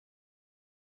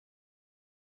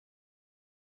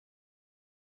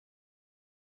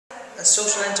A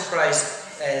social enterprise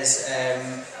is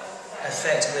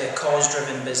effectively a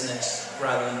cause-driven business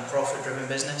rather than a profit-driven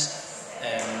business.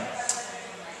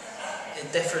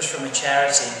 It differs from a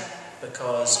charity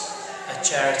because a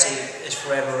charity is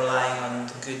forever relying on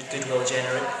the goodwill,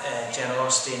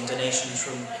 generosity and donations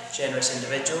from generous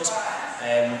individuals.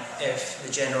 If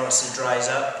the generosity dries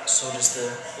up, so does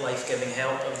the life-giving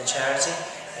help of the charity.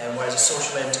 Whereas a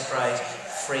social enterprise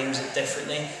frames it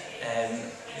differently.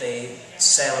 They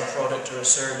sell a product or a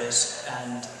service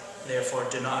and therefore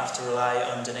do not have to rely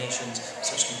on donations,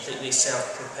 so it's completely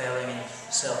self-propelling and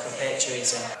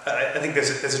self-perpetuating. I think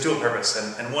there's a dual purpose,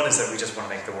 and one is that we just want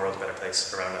to make the world a better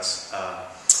place around us.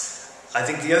 I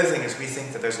think the other thing is we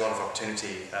think that there's a lot of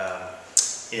opportunity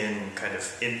in kind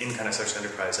of social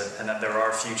enterprise, and that there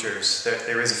are futures.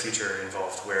 There is a future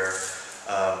involved where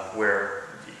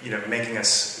making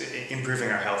us,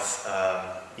 improving our health,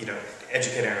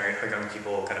 educating our young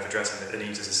people, kind of addressing the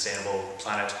needs of a sustainable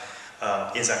planet.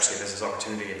 There's this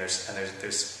opportunity, and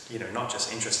there's not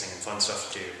just interesting and fun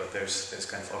stuff to do, but there's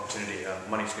kind of opportunity,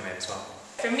 money to be made as well.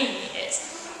 For me,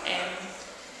 it's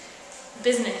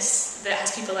business that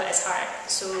has people at its heart.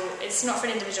 So it's not for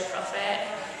an individual profit.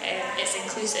 It's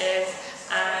inclusive,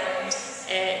 and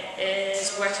it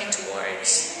is working towards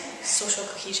social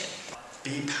cohesion.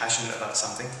 Be passionate about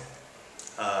something,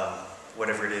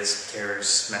 whatever it is,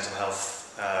 cares, mental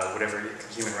health, whatever,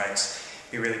 human rights.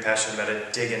 Be really passionate about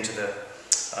it. Dig into the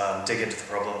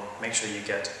problem. Make sure you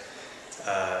kind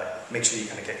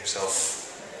of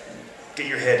get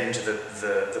your head into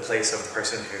the place of the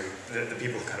person the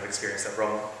people who kind of experience that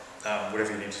problem.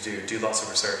 Whatever you need to do lots of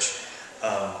research.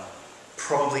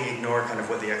 Probably ignore kind of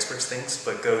what the experts think,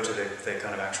 but go to the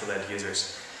kind of actual end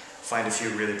users. Find a few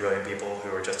really brilliant people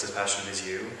who are just as passionate as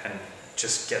you, and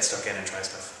just get stuck in and try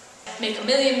stuff. Make a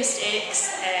million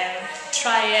mistakes,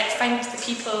 try it, find the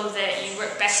people that you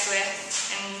work best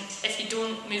with, and if you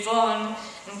don't, move on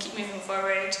and keep moving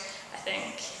forward. I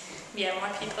think, more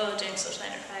people doing social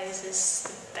enterprise is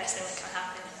the best thing that can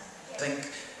happen. I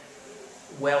think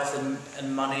wealth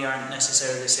and money aren't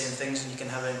necessarily the same things, and you can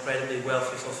have an incredibly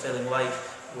wealthy, fulfilling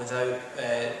life without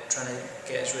trying to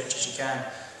get as rich as you can.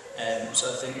 So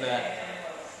I think that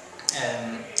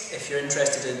if you're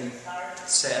interested in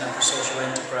setting up a social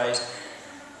enterprise,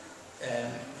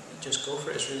 just go for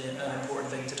it. It's really an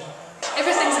important thing to do.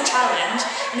 Everything's a challenge,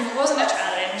 and if it wasn't a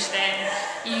challenge, then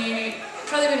you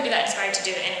probably wouldn't be that inspired to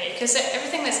do it anyway, because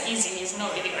everything that's easy is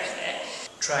not really worth it.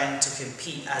 Trying to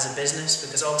compete as a business,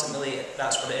 because ultimately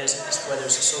that's what it is. It's whether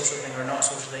it's a social thing or not a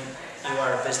social thing, you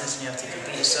are a business and you have to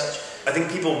compete as such. I think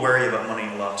people worry about money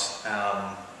a lot.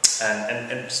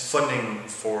 And funding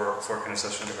for kind of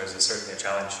social enterprise is certainly a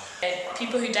challenge.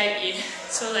 People who doubt you.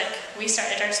 So we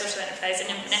started our social enterprise in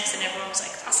Inverness, and everyone was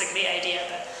like, that's a great idea,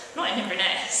 but not in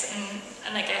Inverness.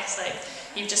 And I guess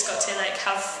you've just got to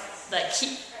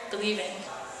keep believing.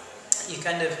 You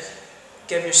kind of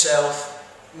give yourself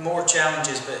more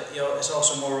challenges, but it's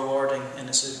also more rewarding, and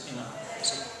it's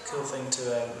a cool thing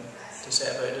to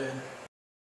set about doing.